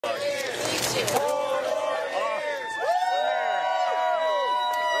How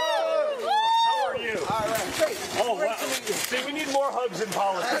are you? Oh, wow. See, we need more hugs in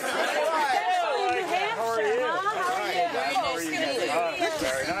politics. New Hampshire, huh? How are you? How are you guys?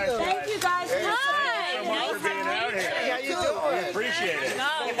 Very nice. Thank you guys. Hi. Thank you so much for being out here. How you doing? We appreciate it.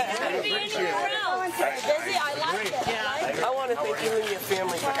 Busy, I like it. I want to thank you and your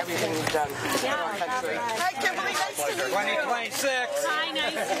family for everything you've done. Yeah, Hi, Kimberly. Nice to meet you. 2026. Hi,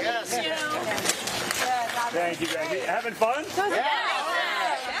 nice to meet you. Thank you guys. Having fun?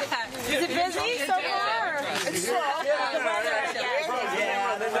 Is it busy so far?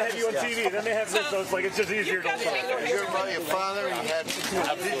 Yeah, then they have you on TV. Then they have this, so it's like it's just easier to talk. You're about your father and you had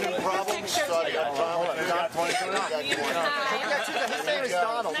a vision problem. Sorry, I'm Got 20 coming up. His name is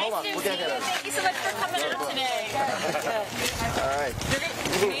Donald. Hold on, we'll get him. Thank you so much for coming out today. All right.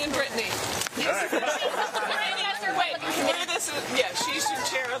 Me and Brittany. She's the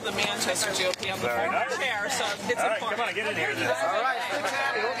chair of the Manchester GOP. I'm the former chair, so it's All right, important. come on, get in here. Then. All right, thanks,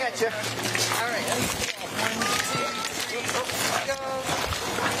 Abby. We'll get you. All right. 1, 2, 3. Go.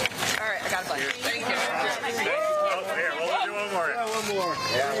 All right, I got a bunch. Thank you. Oh, here, we'll do one more. One more.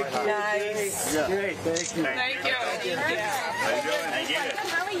 Nice. Great, thank you. Thank you. How you doing? Thank you.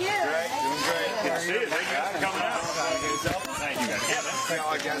 How are you? Doing great. Good to see you. Thank you for coming out. Thank you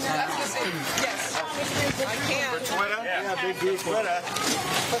guys. Yeah, Yes. I can. Twitter? Yeah. Big group. Twitter.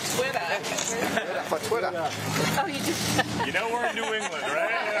 For Twitter. For Twitter. Oh, you just... You know we're in New England,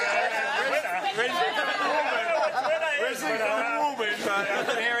 right? I've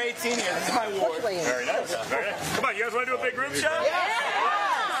been here 18 years. This is my ward. Very nice. Very nice. Come on, you guys want to do a big group shot? Yeah.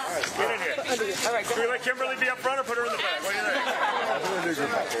 Get in here. All right, Can we let Kimberly be up front or put her in the back? What do you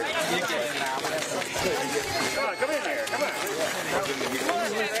think? Come on, come in here. Come on.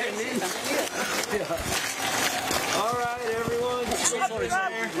 All right, everyone. He's the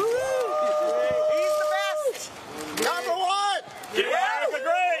best. Number one. Keep America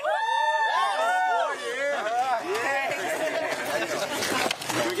great.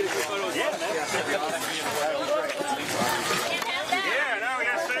 Yeah, now we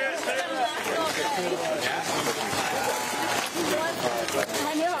got to stay.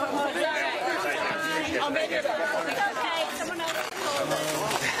 I know. I'll make it. Okay, someone else.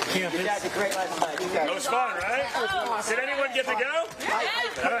 You guys did great last night. It was fun, right? Did anyone get to go? I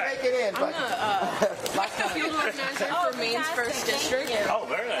couldn't make it in, but Field organizer for Maine's first district. Oh,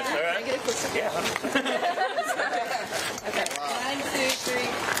 very nice. All right. Yeah. Okay. 1, 2, 3.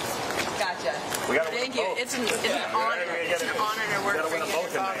 Gotcha. We got to Thank you. It's an honor. It's an honor to work for you.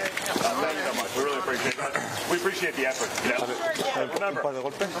 Thank you so much. We really appreciate it. We appreciate the effort. You know? Remember,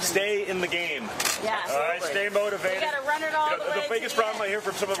 stay in the game. Yeah. All right, stay motivated. We gotta run it all the way The biggest problem I hear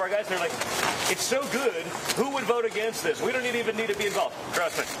from some of our guys, they're like, it's so good, who would vote against this? We don't even need to be involved.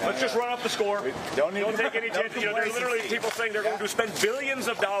 Trust me. Let's just run up the score. Don't take any chances. You know, there's literally people saying they're going to spend billions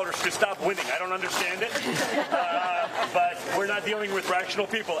of dollars to stop winning. I don't understand it. But we're not dealing with rational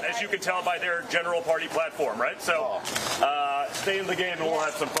people, as you can tell by their general party platform, right? So stay in the game and we'll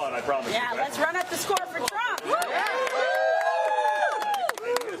have some fun, I promise Yeah, you. let's run up the score for Trump.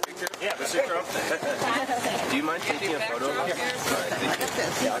 Yeah, the picture up. Do you mind taking a photo of us?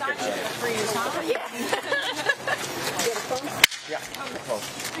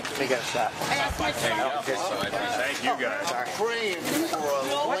 we got a shot. Thank you guys. Praying for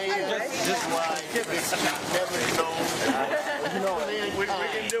a land never known. We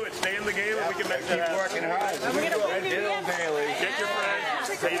can do it. Stay in the game and we can make that happen. Working hard. Get your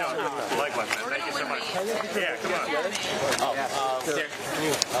friends. Hey, you like my friend. Thank you so much. Yeah, come on.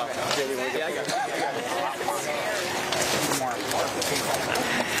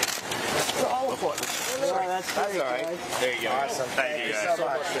 That's all right. There you go. Awesome. Thank you guys.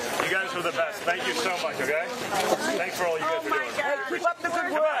 You guys are the best. Thank you so much, okay? Thanks for all you guys are doing. Keep up the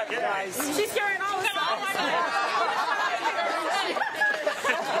good work, guys. She's carrying all the stuff.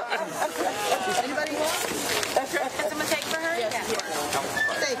 Anybody want? Can someone take for her? Yeah. Come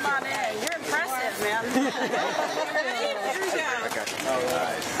on in. You're impressive, man.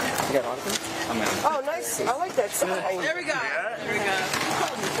 Oh, nice. I like that sign. There we go. Yeah? There we go.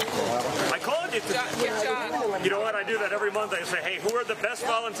 I called you. Good job. You know what? I do that every month. I say, hey, who are the best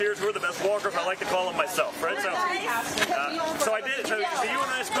volunteers? Who are the best walkers? I like to call them myself, right? So I did. So you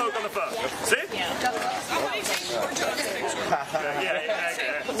and I spoke on the phone. See? We're doing things. Yeah.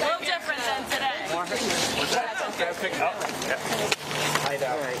 A little different than today. I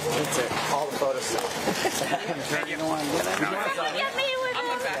know. That's it. All the photos. Get me with I'm it.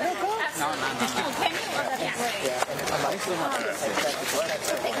 back.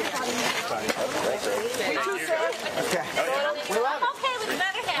 Okay, with the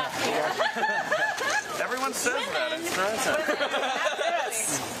better half. everyone says that. It's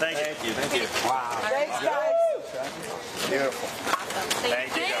nonsense. Thank you. Thank you. Wow. Thanks, guys. Beautiful.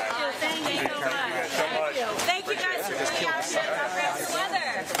 Thank you, guys. Thank you so much. Thank you guys for bringing out our best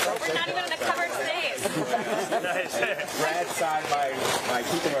weather. We're not even in a covered space. Nice. Brad's side by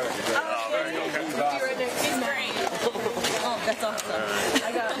keeping her. He's great. Oh, that's awesome. I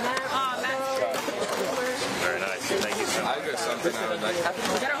got Matt. Oh, Matt's great. Very nice. Thank you so much. I got something out of that. You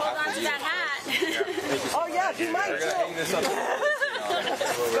better hold on to that hat. Oh, yeah, you might too.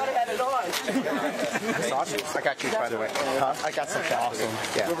 Gotta have it on. That's awesome. I got you, by the way. Huh? I got something awesome.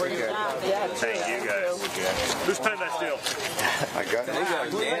 Yeah. Thank you, guys. Whose pen that steal? I got it.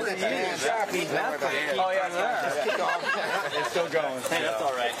 Oh, yeah, it's still going. Hey, that's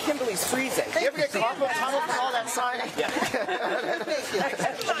all right. Kimberly's freezing. You ever get carpal tunnel from all that signing? Yeah.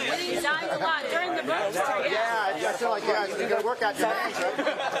 He's dying a lot during the roast. Yeah, I feel like you got to work out your hands, right?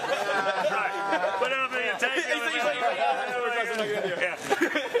 Put it up in your tank. Yeah.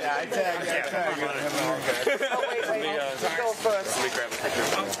 Yeah, I tag. Oh, wait. Go first. Let me grab a picture.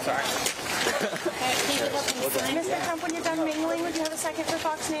 Oh, sorry. Mr. Trump, when you're done mingling, would you have a second for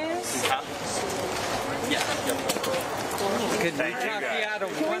Fox News? Could Thank you,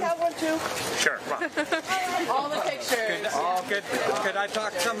 guys. Can we have one too? Sure. All the pictures. Could I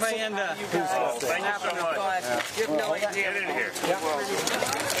talk somebody into Oh, thank you so much. You have no idea. Get in here.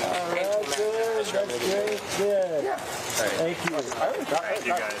 Thank you. Thank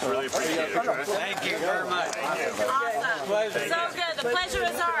you, guys. Really appreciate it. Thank you very much. Awesome. So good. The pleasure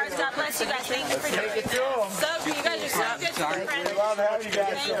is ours. God bless you guys. Thank you for doing it. So good. You guys are so good to be friends. Love having you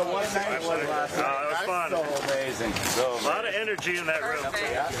guys here. One night was That was fun. so amazing. A lot of energy in that room.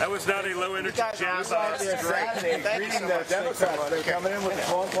 That was not a low energy jam. Saturday greeting the Democrats. They're coming in with the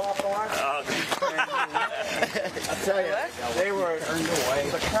phone pop on. I tell you, they were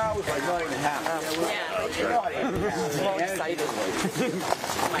the crowd was like 1.5. Excited.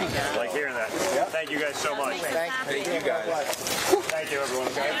 Like hearing that. Thank you guys so much. Thank you guys. Thank you, everyone.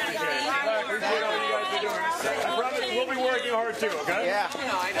 I appreciate all you guys are doing. I promise we'll be working hard too, okay? Yeah,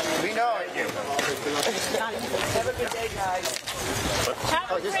 we know it. Have a good day, guys.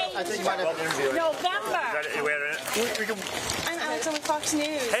 Have a great I think you might have November. I'm Alex on Fox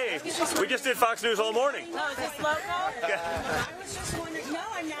News. Hey, we just did Fox News all morning. Oh, is this local? I was just wondering. No,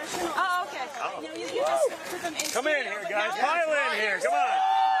 I'm national. Oh, okay. No, you just spoke with them in Come in studio, here, but guys. now- Pile in here. Come on.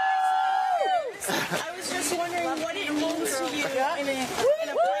 I was just wondering what it means to you in a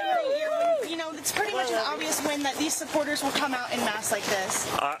primary year when, you know, it's pretty much an obvious win that these supporters will come out en masse like this.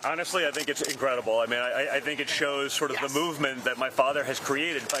 Honestly, I think it's incredible. I mean, I think it shows sort of the movement that my father has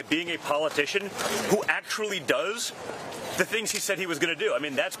created by being a politician who actually does the things he said he was going to do. I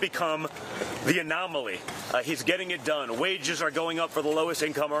mean, that's become the anomaly. He's getting it done. Wages are going up for the lowest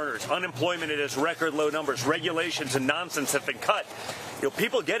income earners. Unemployment is record low numbers. Regulations and nonsense have been cut. You know,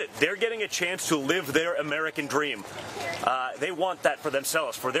 people get it. They're getting a chance to live their American dream. They want that for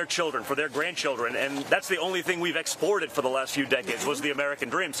themselves, for their children, for their grandchildren, and that's the only thing we've exported for the last few decades was the American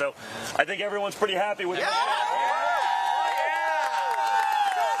dream. So I think everyone's pretty happy with it.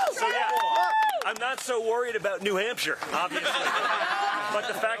 So yeah, I'm not so worried about New Hampshire, obviously. But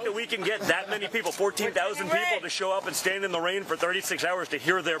the fact that we can get that many people, 14,000 people, to show up and stand in the rain for 36 hours to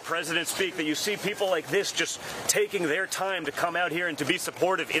hear their president speak, that you see people like this just taking their time to come out here and to be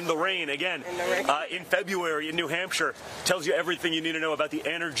supportive in the rain, again, in February in New Hampshire, tells you everything you need to know about the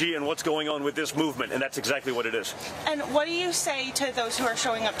energy and what's going on with this movement, and that's exactly what it is. And what do you say to those who are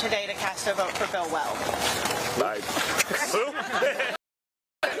showing up today to cast a vote for Bill Weld? Bye. Who?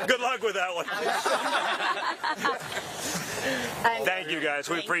 Good luck with that one. Thank you, guys.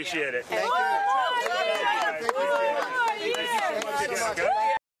 We appreciate it. Thank you.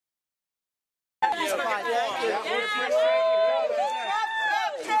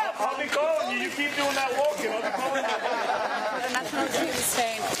 I'll be calling you. You keep doing that walking. I'll be calling you. The national team is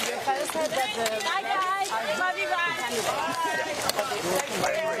saying, your father said that Bye, guys. Love you guys.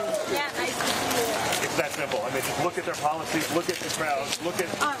 Yeah, nice to meet you. It's that simple. I mean, just look at their policies, look at the crowds, look at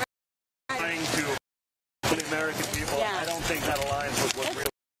trying to the American people. Yeah. I don't think that aligns with what really.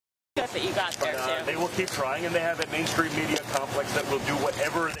 Good that you got there, too. They will keep trying, and they have a mainstream media complex that will do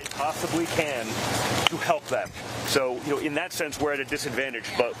whatever they possibly can to help them. So, you know, in that sense, we're at a disadvantage.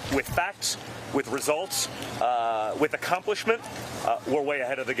 But with facts, with results, with accomplishment, we're way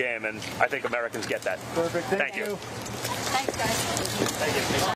ahead of the game, and I think Americans get that. Perfect. Thank you. Thanks, guys. Thank you.